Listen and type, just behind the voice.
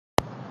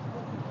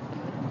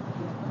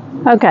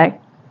Okay,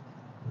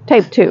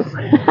 tape 2.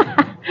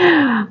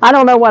 I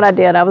don't know what I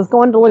did. I was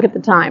going to look at the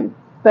time,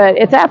 but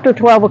it's after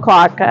 12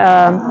 o'clock,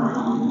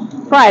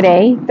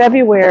 Friday,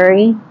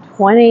 February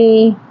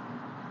 24th,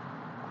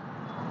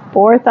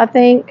 I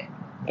think.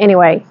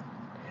 Anyway,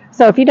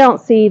 so if you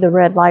don't see the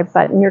red live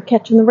button, you're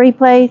catching the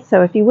replay.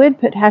 So if you would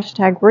put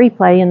hashtag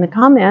replay in the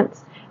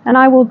comments, and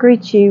I will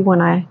greet you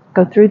when I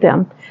go through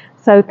them.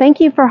 So thank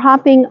you for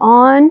hopping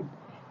on.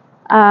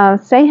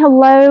 Say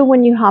hello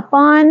when you hop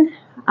on.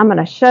 I'm going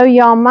to show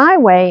y'all my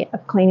way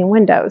of cleaning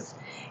windows.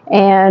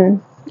 And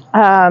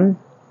I've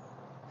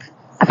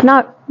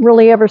not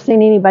really ever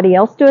seen anybody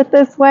else do it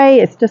this way.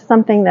 It's just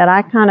something that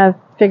I kind of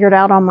figured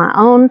out on my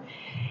own.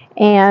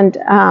 And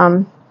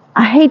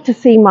I hate to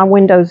see my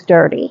windows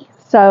dirty.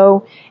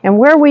 So, and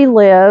where we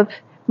live,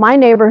 my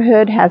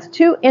neighborhood has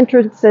 2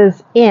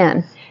 entrances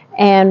in.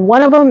 And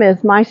one of them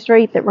is my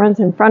street that runs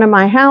in front of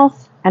my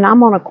house. And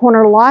I'm on a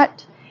corner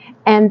lot.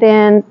 And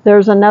then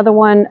there's another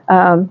one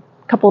a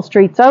couple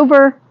streets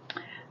over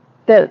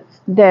that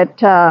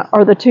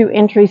are the 2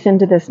 entries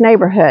into this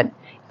neighborhood.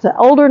 It's an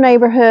older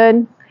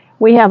neighborhood.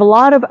 We have a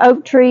lot of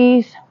oak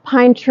trees,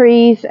 pine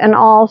trees, and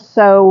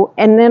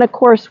and then of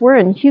course we're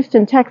in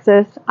Houston,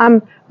 Texas.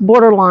 I'm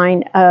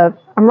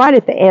I'm right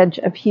at the edge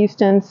of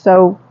Houston,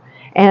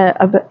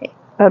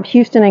 of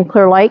Houston and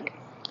Clear Lake.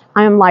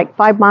 I'm like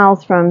 5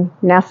 miles from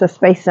NASA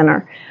Space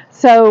Center.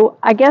 So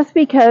I guess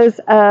because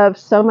of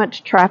so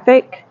much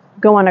traffic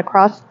going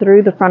across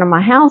through the front of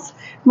my house,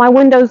 my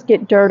windows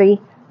get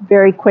dirty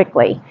very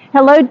quickly.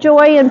 Hello,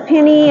 Joy and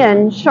Penny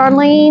and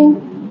Charlene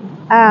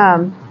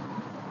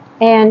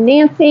and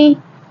Nancy.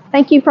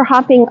 Thank you for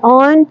hopping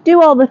on.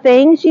 Do all the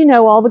things, you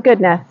know, all the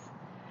goodness.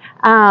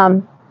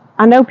 I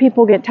know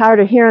people get tired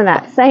of hearing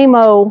that same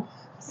old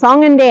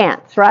song and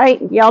dance, right?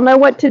 Y'all know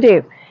what to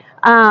do.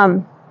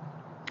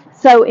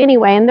 So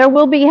anyway, and there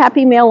will be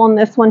happy mail on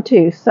this one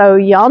too. So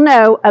y'all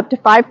know up to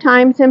 5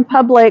 times in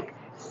public,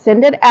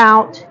 send it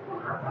out,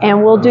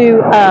 and we'll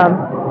do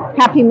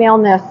happy mail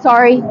on this.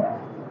 Sorry,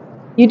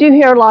 you do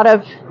hear a lot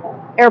of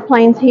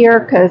airplanes here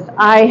because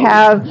I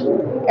have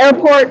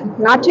airport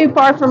not too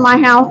far from my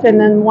house, and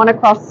then one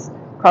across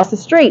the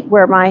street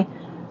where my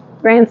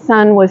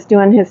grandson was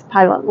doing his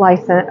pilot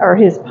license or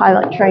his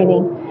pilot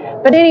training.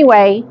 But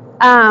anyway,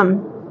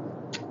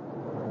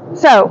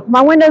 so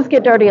my windows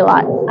get dirty a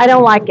lot. I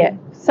don't like it.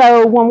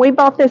 So when we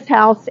bought this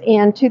house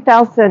in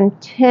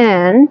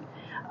 2010,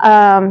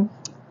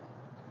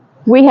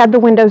 we had the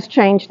windows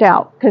changed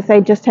out because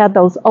they just had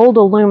those old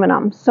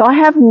aluminum. So I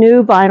have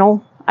new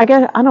vinyl. I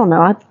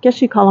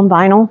guess you call them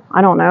vinyl.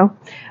 I don't know.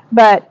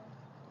 But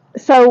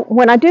so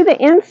when I do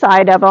the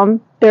inside of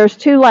them, there's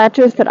 2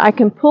 latches that I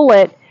can pull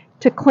it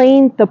to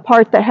clean the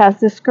part that has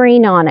the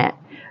screen on it.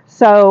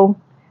 So,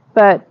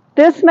 but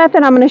this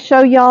method I'm going to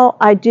show y'all,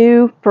 I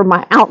do for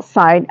my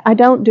outside. I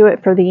don't do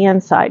it for the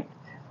inside,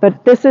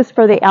 but this is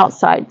for the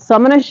outside. So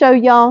I'm going to show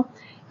y'all.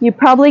 You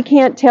probably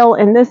can't tell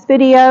in this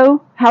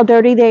video how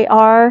dirty they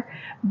are,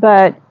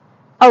 but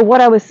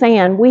what I was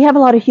saying, we have a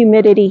lot of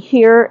humidity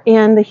here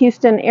in the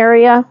Houston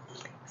area.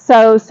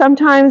 So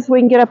sometimes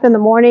we can get up in the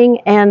morning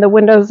and the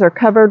windows are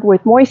covered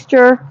with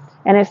moisture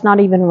and it's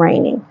not even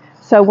raining.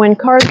 So when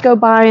cars go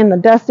by and the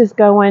dust is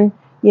going,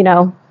 you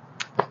know,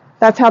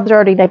 that's how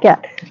dirty they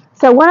get.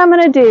 So what I'm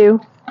going to do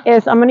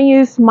is I'm going to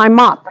use my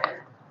mop,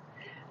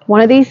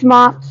 one of these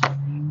mops,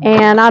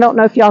 and I don't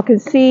know if y'all can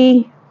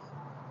see,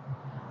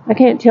 I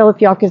can't tell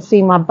if y'all can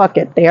see my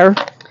bucket there,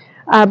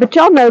 but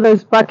y'all know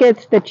those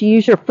buckets that you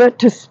use your foot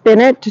to spin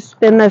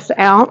this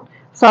out.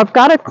 So I've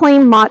got a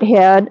clean mop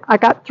head. I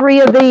got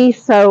 3 of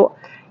these, so,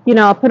 you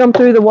know, I put them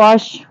through the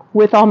wash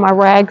with all my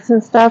rags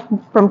and stuff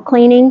from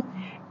cleaning.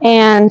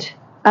 And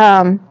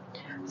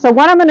so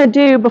what I'm going to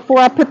do before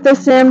I put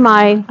this in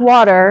my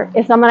water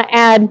is I'm going to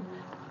add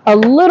a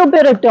little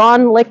bit of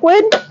Dawn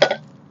liquid.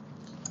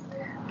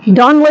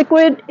 Dawn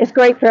liquid is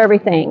great for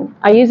everything.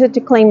 I use it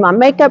to clean my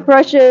makeup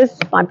brushes,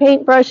 my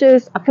paint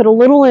brushes. I put a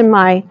little in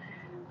my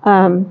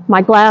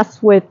my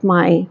glass with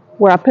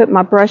where I put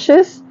my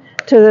brushes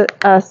to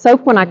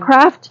soak when I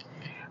craft,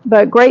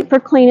 but great for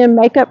cleaning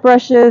makeup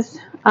brushes.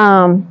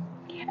 And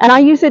I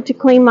use it to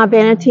clean my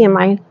vanity in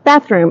my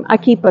bathroom. I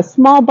keep a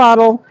small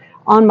bottle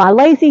on my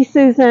Lazy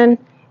Susan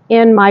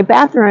in my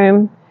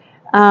bathroom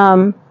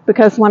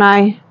because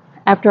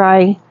after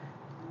I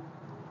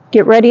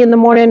get ready in the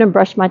morning and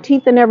brush my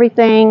teeth and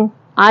everything,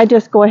 I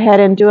just go ahead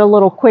and do a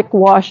little quick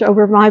wash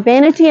over my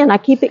vanity and I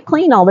keep it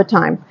clean all the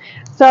time.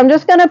 So I'm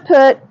just going to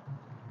put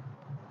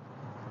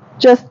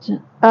just,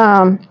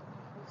 I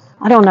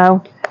don't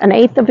know,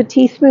 1/8 of a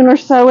teaspoon or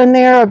so in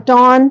there of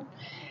Dawn.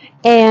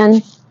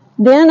 And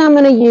then I'm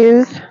going to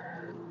use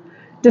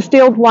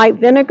distilled white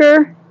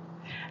vinegar,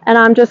 and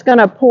I'm just going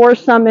to pour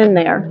some in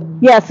there.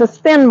 Yes, a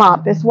spin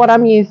mop is what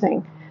I'm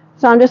using.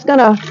 So I'm just going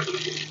to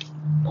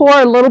pour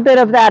a little bit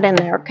of that in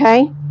there,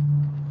 okay?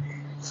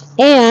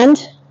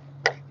 And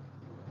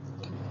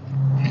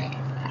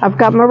I've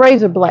got my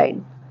razor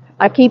blade.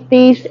 I keep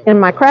these in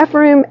my craft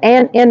room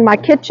and in my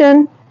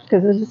kitchen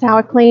because this is how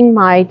I clean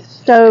my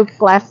stove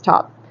glass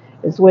top,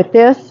 is with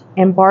this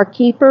and bar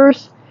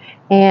keepers.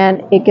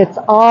 and it gets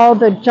all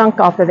the junk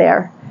off of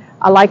there.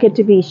 I like it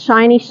to be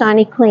shiny,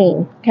 shiny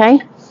clean, okay?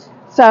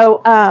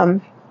 So,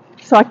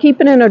 so I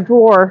keep it in a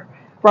drawer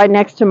right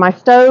next to my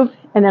stove,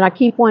 and then I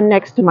keep one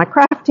next to my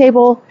craft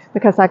table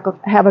because I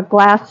have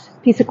a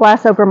piece of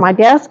glass over my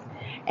desk,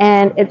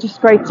 and it just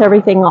scrapes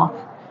everything off.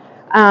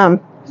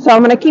 So I'm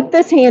going to keep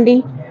this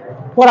handy.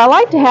 What I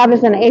like to have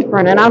is an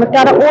apron, and I've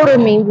got to order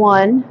me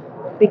one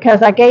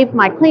because I gave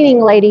my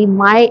cleaning lady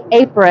my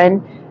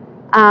apron,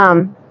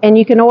 and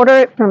you can order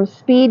it from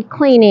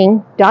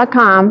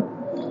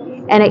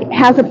speedcleaning.com, and it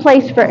has a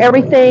place for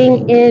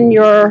everything in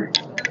your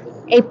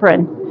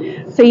apron.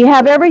 So you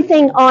have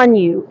everything on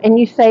you, and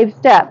you save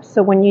steps.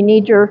 So when you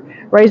need your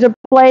razor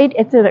blade,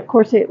 of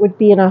course, it would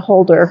be in a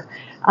holder.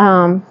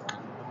 And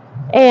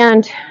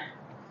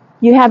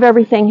you have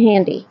everything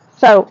handy.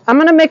 So I'm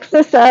going to mix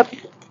this up,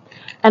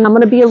 and I'm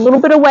going to be a little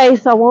bit away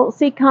so I won't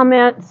see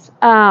comments.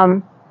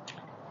 Hello,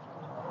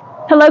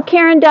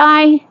 Karen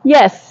Dye.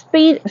 Yes,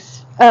 spin.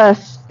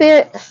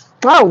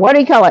 Oh, what do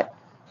you call it?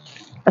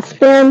 A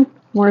spin.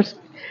 So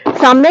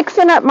I'm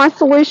mixing up my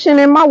solution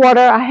in my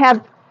water. I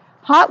have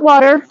hot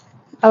water.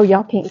 Oh,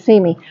 y'all can't see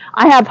me.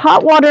 I have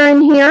hot water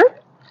in here,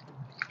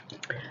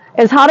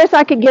 as hot as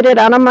I could get it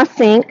out of my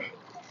sink.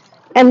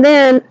 And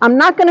then I'm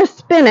not going to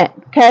spin it,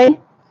 okay?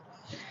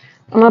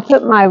 I'm going to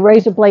put my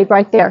razor blade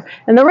right there.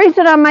 And the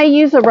reason I may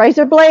use a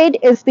razor blade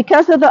is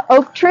because of the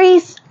oak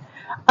trees.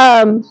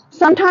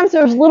 Sometimes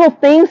there's little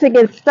things that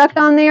get stuck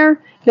on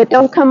there that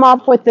don't come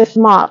off with this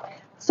mop.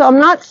 So I'm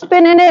not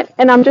spinning it,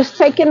 and I'm just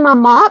taking my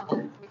mop,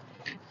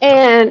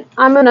 and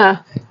I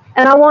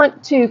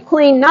want to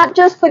clean not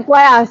just the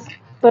glass,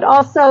 but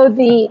also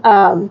the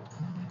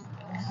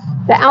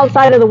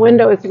outside of the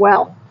window as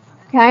well,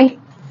 okay?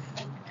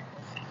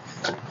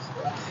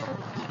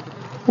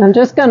 I'm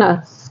just going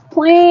to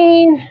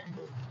clean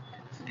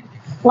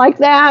like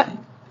that.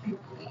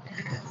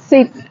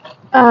 See,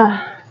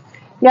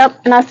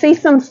 yep, and I see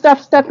some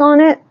stuff stuck on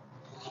it.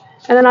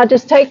 And then I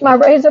just take my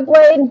razor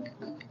blade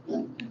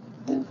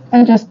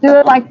and just do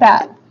it like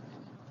that.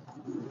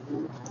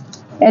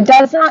 It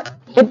does not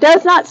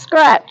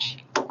scratch.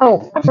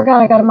 Oh, I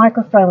forgot I got a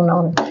microphone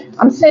on.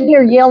 I'm sitting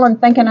here yelling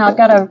thinking I've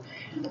got to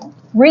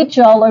reach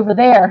all over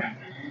there.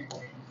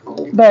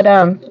 But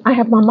I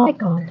have my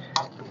mic on.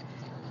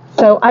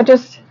 So I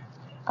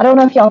don't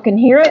know if y'all can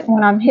hear it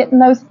when I'm hitting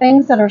those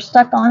things that are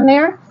stuck on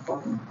there.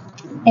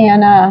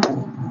 And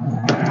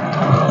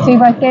see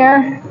right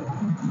there?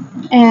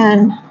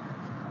 And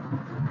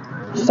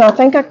so I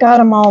think I got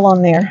them all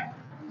on there.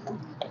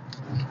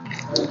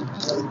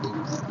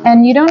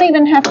 And you don't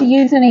even have to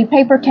use any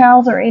paper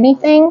towels or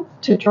anything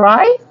to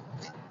dry.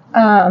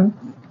 And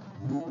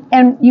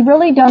you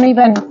really don't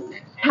even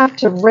have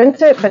to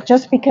rinse it, but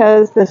just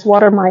because this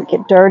water might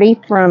get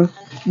dirty from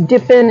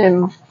dipping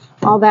and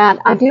all that,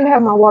 I do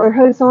have my water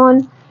hose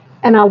on,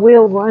 and I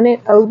will run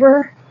it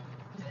over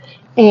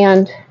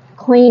and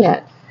clean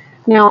it.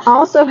 Now, I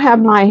also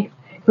have my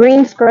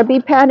green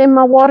scrubby pad in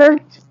my water,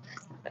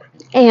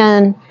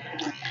 and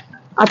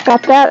I've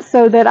got that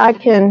so that I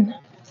can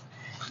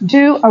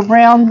do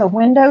around the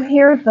window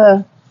here,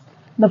 the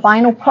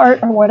vinyl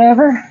part or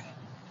whatever.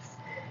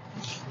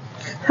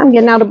 I'm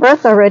getting out of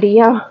breath already,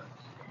 yeah.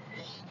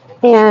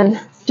 And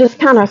just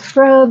kind of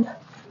scrub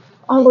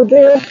all of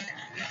this.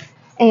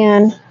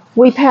 And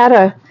we've had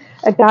a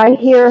guy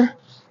here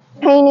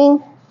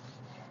painting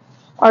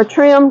our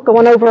trim,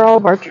 going over all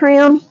of our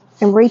trim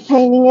and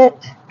repainting it.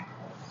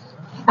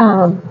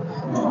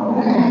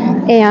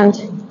 And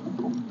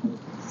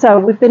so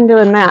we've been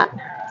doing that.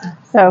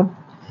 So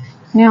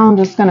now I'm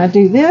just going to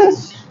do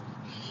this.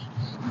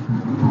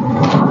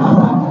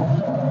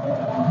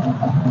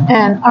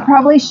 And I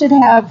probably should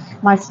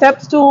have my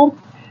step stool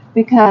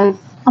because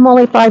I'm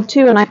only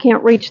 5'2" and I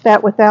can't reach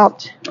that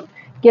without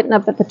getting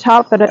up at the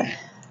top, but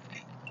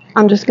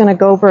I'm just going to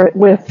go over it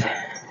with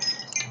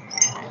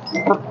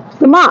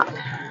the mop.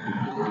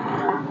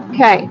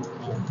 Okay.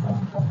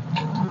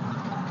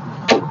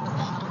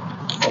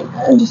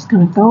 I'm just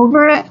going to go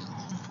over it.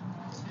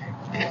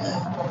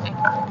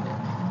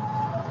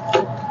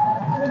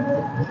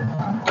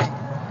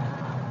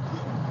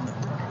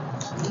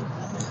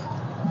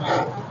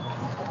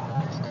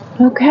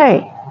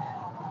 Okay.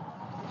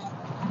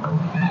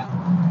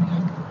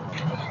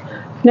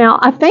 Now,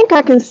 I think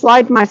I can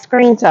slide my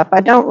screens up.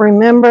 I don't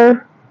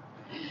remember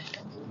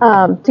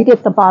to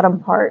get the bottom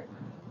part.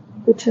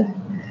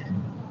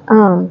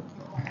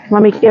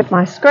 Let me get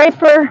my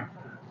scraper.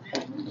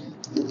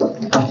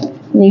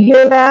 Can you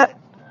hear that?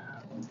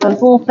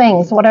 Those little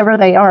things, whatever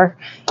they are,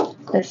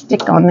 that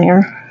stick on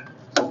there.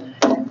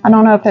 I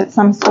don't know if it's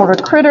some sort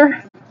of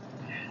critter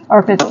or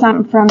if it's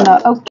something from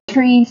the oak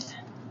trees.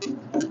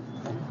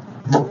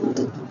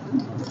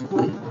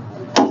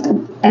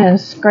 And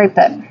scrape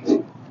it.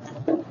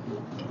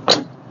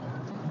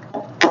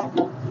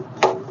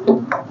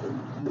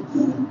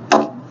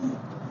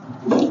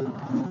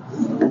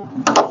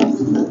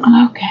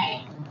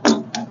 Okay.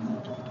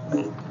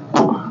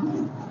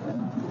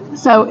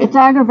 So it's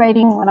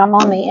aggravating when I'm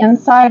on the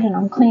inside and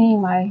I'm cleaning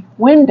my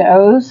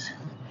windows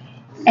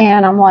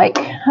and I'm like,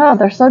 oh,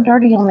 they're so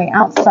dirty on the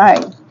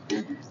outside.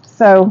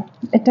 So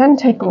it doesn't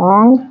take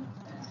long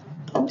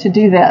to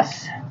do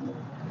this.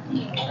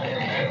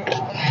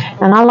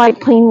 And I like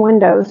clean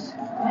windows.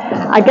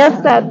 I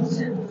guess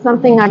that's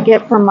something I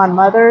get from my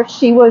mother.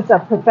 She was a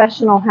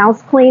professional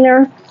house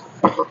cleaner.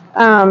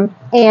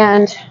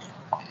 And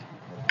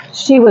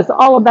she was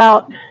all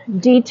about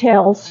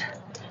details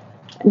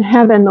and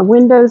having the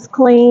windows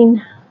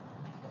clean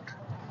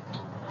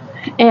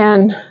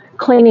and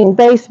cleaning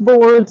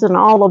baseboards and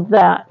all of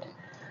that.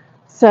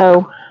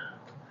 So,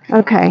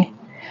 okay.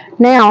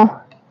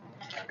 Now,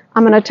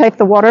 I'm going to take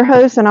the water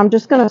hose and I'm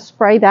just going to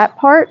spray that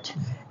part.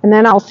 And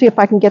then I'll see if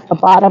I can get the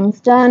bottoms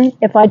done.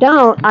 If I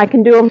don't, I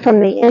can do them from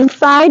the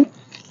inside.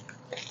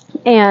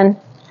 And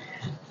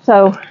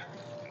so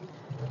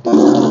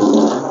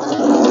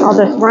I'll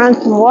just run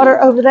some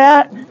water over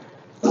that.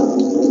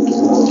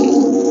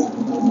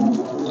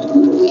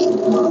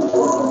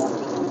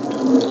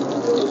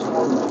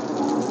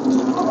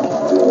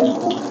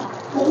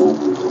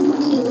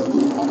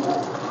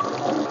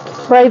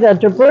 Spray the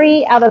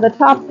debris out of the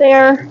top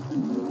there.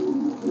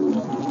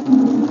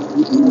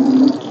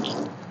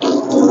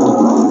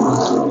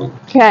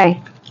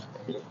 Okay.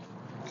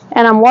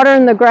 And I'm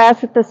watering the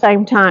grass at the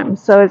same time,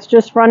 so it's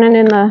just running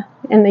in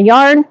the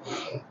yard.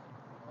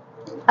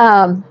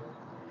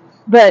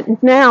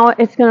 But now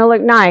it's going to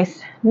look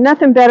nice.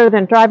 Nothing better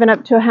than driving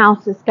up to a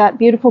house that's got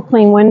beautiful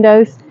clean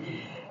windows.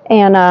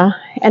 And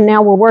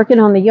now we're working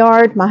on the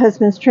yard. My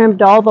husband's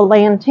trimmed all the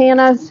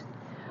lantanas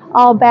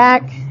all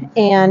back,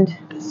 and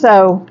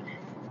so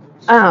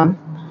now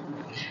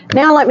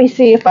let me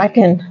see if I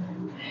can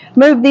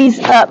move these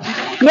up.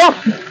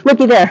 Yep,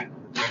 looky there.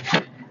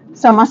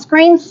 So my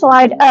screens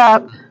slide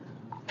up.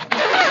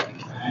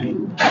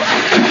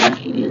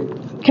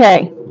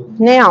 Okay,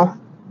 now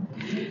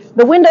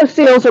the window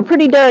seals are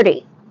pretty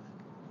dirty.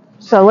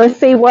 So let's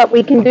see what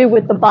we can do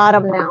with the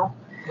bottom now.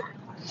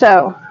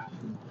 So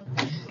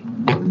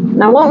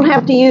now I won't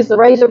have to use the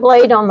razor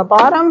blade on the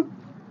bottom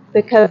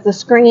because the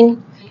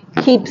screen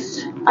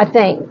keeps, I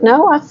think.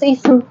 No, I see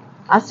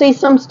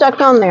some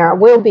stuck on there. I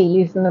will be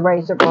using the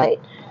razor blade.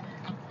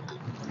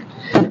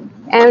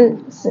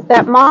 And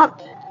that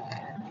mop,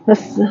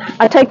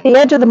 I take the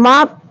edge of the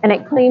mop and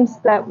it cleans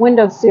that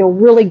window seal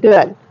really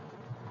good.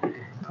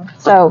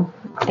 So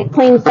it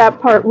cleans that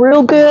part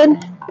real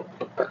good.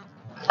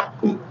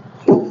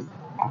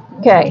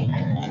 Okay.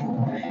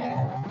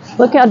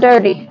 Look how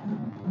dirty.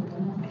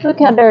 Look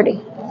how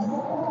dirty.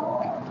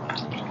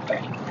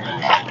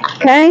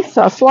 Okay,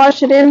 so I'll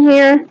slosh it in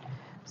here.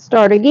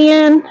 Start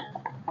again.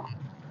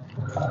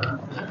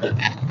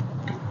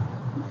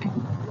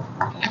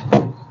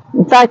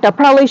 In fact, I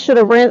probably should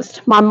have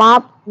rinsed my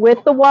mop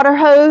with the water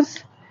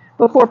hose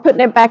before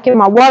putting it back in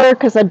my water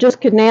because I just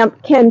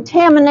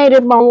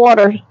contaminated my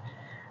water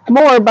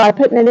more by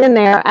putting it in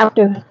there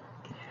after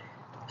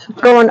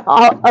going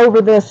all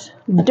over this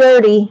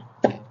dirty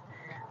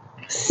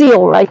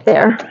seal right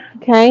there.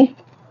 Okay.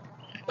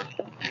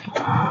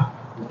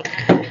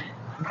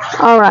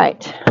 All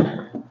right.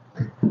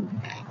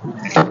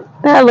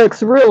 That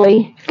looks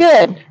really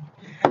good.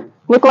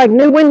 Look like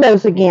new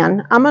windows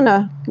again. I'm going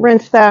to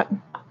rinse that.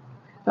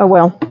 Oh,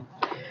 well.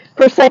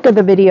 For sake of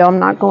the video, I'm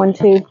not going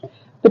to.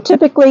 But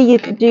typically, you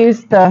could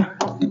use the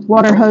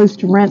water hose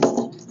to rinse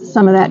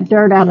some of that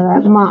dirt out of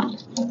that mop.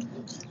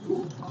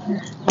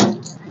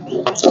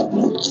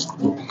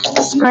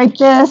 Scrape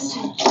this.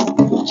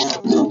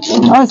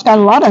 Oh, it's got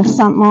a lot of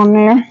something on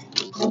there.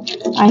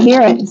 I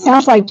hear it. It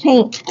sounds like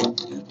paint.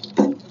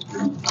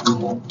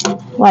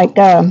 Like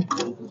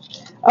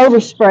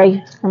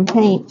overspray from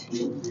paint.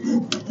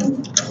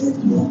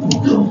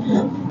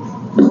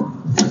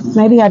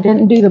 Maybe I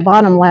didn't do the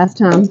bottom last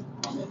time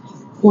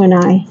when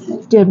I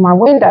did my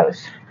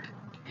windows.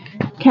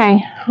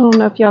 Okay, I don't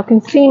know if y'all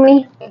can see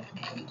me.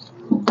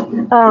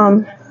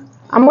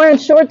 I'm wearing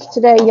shorts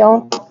today,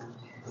 y'all.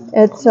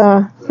 It's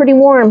pretty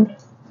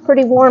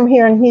warm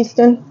here in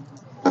Houston.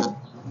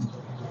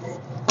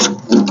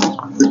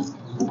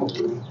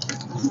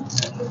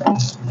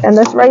 And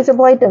this razor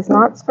blade does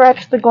not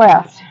scratch the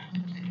glass.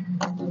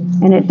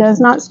 And it does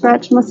not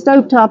scratch my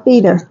stovetop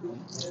either.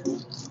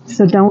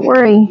 So don't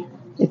worry.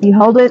 If you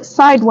hold it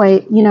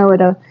sideways,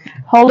 it'll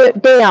hold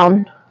it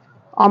down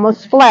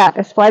almost flat,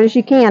 as flat as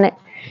you can.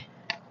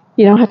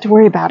 You don't have to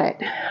worry about it.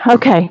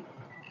 Okay.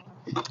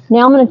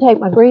 Now I'm going to take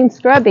my green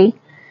scrubby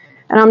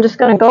and I'm just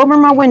going to go over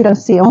my window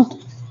seal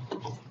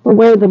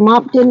where the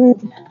mop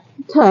didn't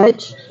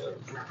touch.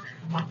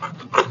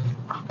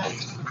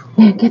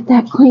 And get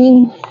that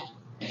clean.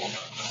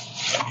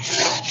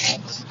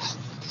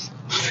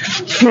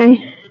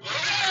 Okay.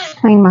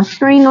 Clean my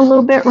screen a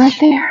little bit right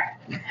there.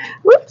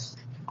 Whoops.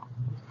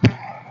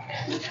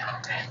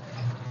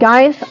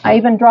 Guys, I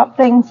even drop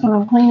things when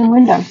I'm cleaning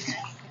windows.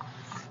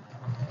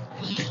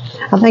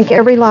 I think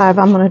every live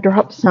I'm going to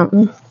drop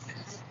something.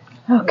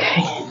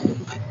 Okay.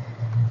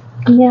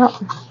 Yep.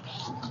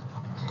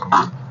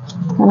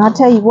 And I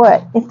tell you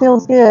what, it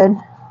feels good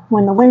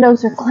when the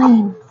windows are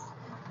clean.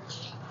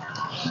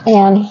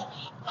 And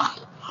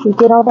we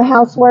get all the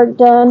housework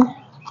done.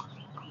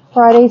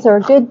 Fridays are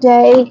a good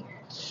day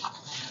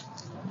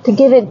to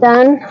get it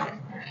done.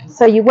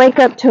 So you wake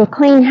up to a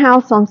clean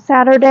house on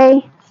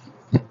Saturday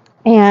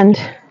and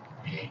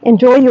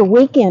enjoy your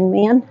weekend,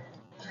 man.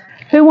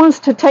 Who wants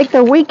to take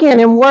their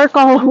weekend and work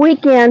all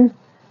weekend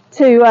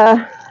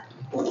to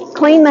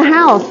clean the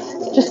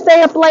house? Just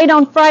stay up late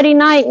on Friday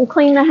night and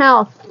clean the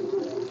house.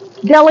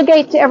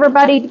 Delegate to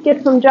everybody to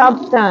get some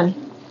jobs done.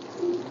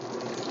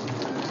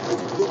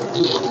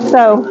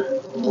 So,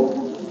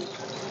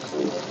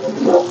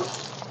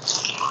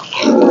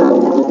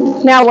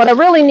 now what I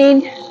really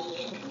need,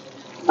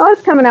 oh,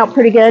 it's coming out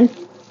pretty good.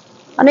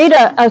 I need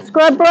a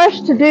scrub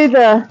brush to do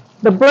the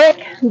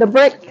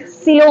brick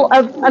seal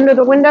of under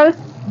the windows.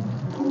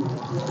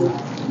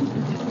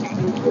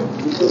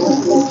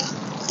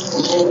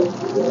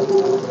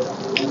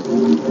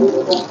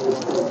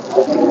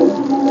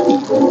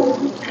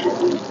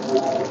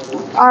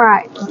 All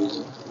right.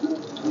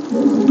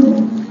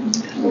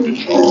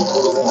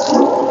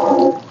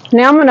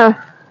 Now I'm going to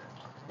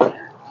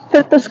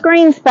put the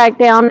screens back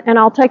down and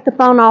I'll take the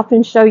phone off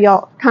and show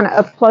y'all kind of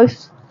up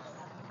close.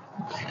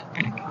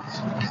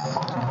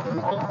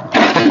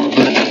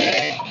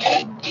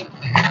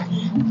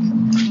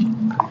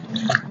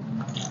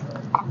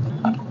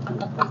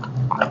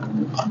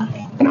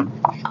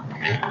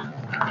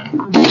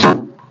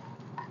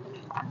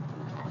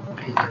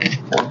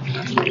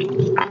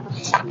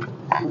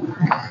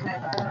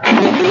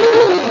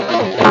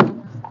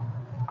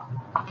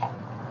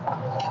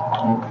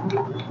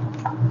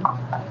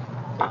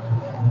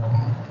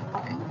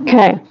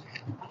 Okay,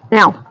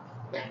 now,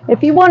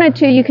 if you wanted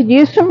to, you could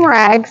use some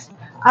rags.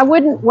 I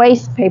wouldn't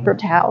waste paper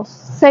towels.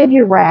 Save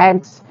your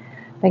rags.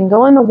 They can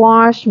go in the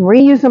wash and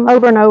reuse them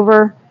over and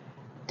over.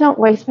 Don't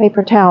waste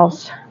paper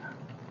towels.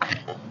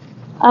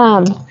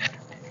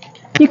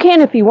 You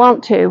can if you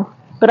want to,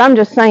 but I'm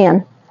just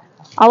saying,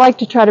 I like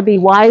to try to be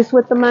wise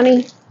with the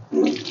money.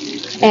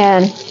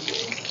 And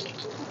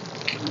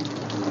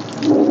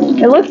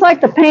it looks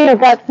like the painter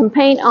got some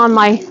paint on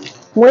my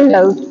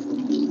windows.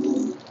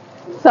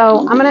 So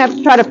I'm going to have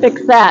to try to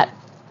fix that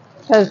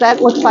because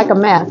that looks like a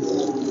mess.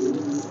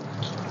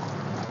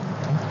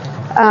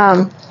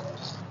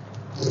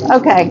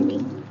 Okay.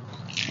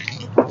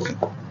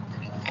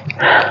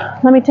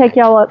 Let me take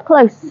y'all up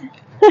close.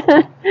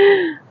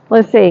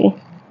 Let's see.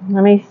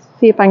 Let me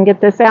see if I can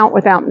get this out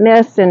without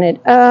messing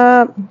it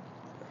up.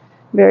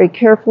 Very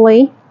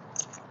carefully.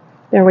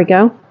 There we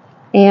go.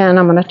 And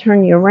I'm going to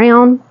turn you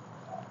around.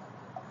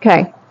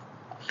 Okay.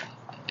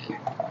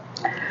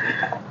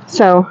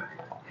 So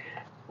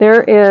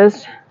there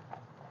is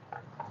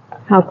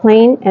how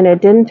clean, and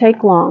it didn't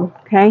take long,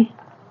 okay?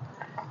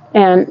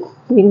 And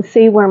you can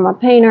see where my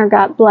painter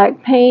got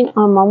black paint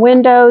on my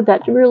window.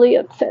 That really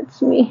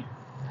upsets me.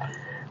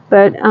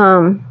 But,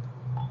 and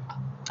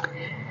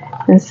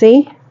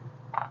see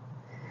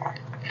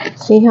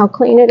how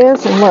clean it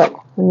is? And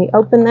look, when you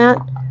open that,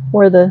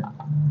 where the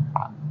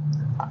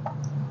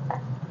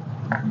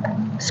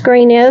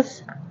screen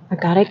is, I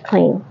got it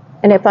clean.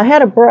 And if I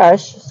had a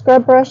brush,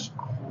 scrub brush,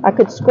 I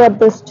could scrub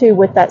this too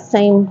with that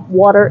same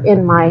water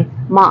in my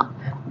mop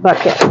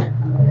bucket.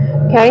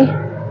 Okay?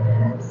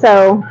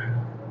 So,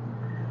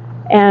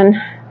 and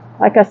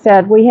like I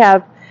said,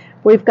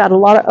 we've got a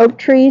lot of oak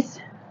trees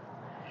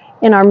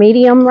in our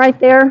medium right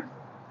there,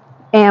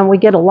 and we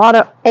get a lot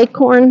of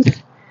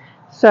acorns.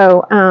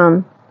 So,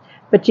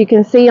 but you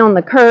can see on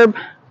the curb,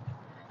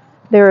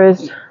 there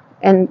is,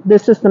 and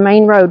this is the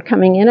main road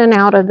coming in and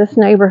out of this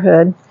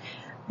neighborhood,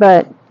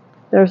 but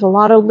there's a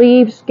lot of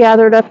leaves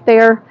gathered up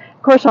there.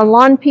 Of course, our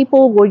lawn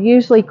people will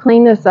usually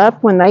clean this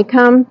up when they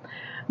come,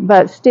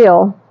 but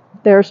still,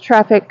 there's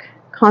traffic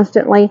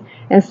constantly,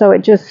 and so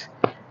it just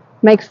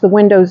makes the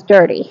windows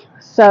dirty.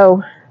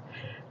 So,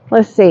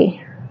 let's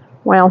see.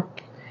 Well,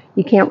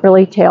 you can't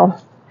really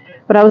tell,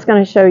 but I was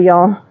going to show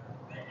y'all.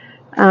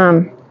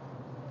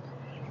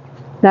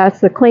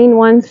 That's the clean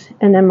ones,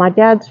 and then my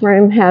dad's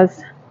room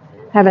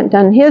haven't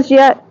done his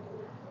yet,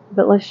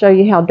 but let's show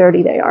you how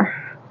dirty they are.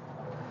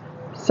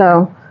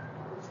 So,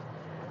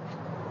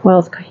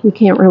 well, you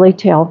can't really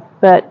tell,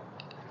 but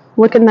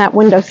look in that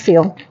window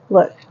sill.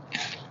 Look.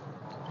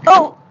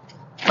 Oh!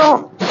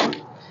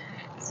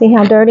 See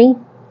how dirty?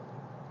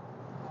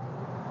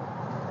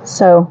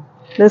 So,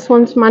 this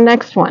one's my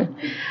next one.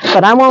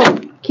 But I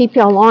won't keep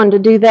y'all on to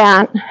do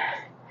that.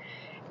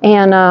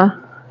 And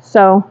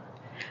so,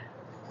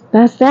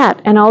 that's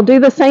that. And I'll do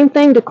the same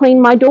thing to clean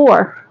my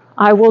door.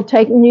 I will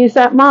take and use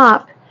that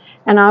mop,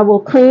 and I will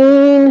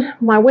clean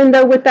my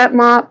window with that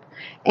mop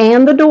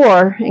and the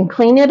door and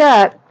clean it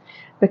up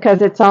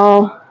because it's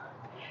all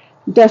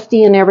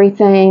dusty and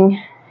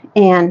everything.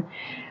 And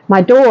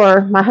my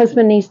door, my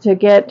husband needs to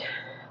get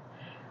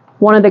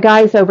one of the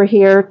guys over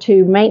here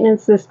to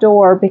maintenance this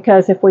door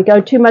because if we go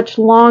too much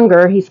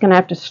longer, he's going to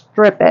have to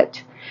strip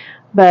it.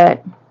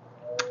 But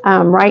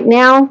right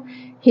now,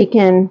 he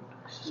can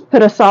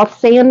put a soft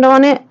sand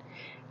on it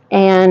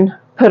and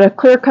put a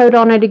clear coat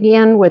on it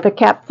again with a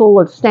cap full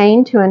of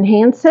stain to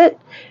enhance it,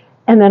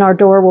 and then our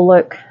door will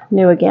look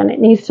new again. It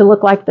needs to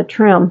look like the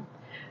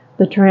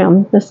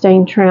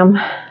stain trim.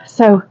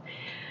 So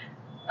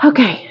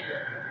Okay.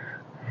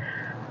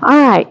 All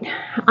right.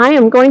 I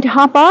am going to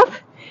hop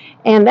off,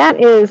 and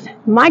that is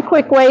my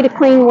quick way to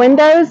clean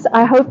windows.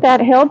 I hope that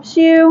helps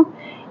you,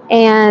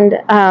 and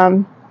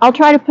I'll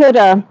try to put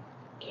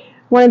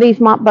one of these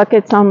mop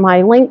buckets on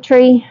my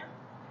Linktree,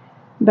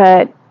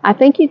 but I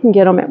think you can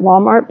get them at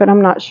Walmart, but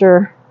I'm not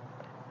sure.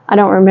 I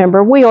don't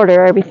remember. We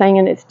order everything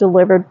and it's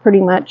delivered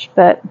pretty much,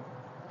 but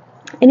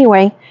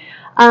anyway,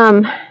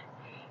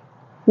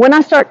 when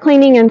I start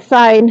cleaning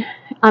inside,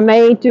 I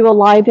may do a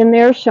live in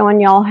there showing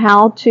y'all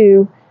how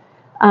to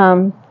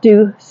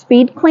do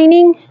speed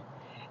cleaning,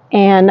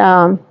 and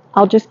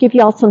I'll just give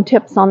y'all some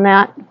tips on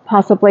that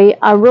possibly.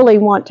 I really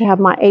want to have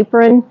my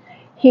apron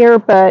here,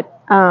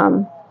 but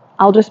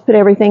I'll just put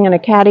everything in a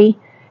caddy,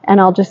 and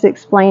I'll just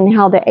explain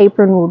how the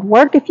apron would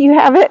work if you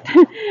have it.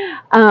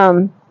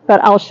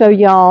 But I'll show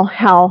y'all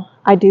how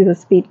I do the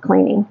speed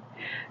cleaning.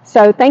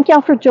 So thank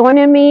y'all for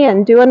joining me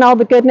and doing all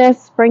the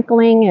goodness,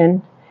 sprinkling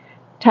and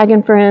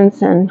tagging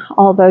friends and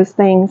all those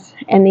things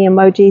and the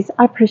emojis.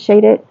 I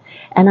appreciate it,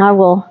 and I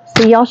will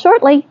see y'all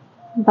shortly.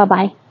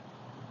 Bye-bye.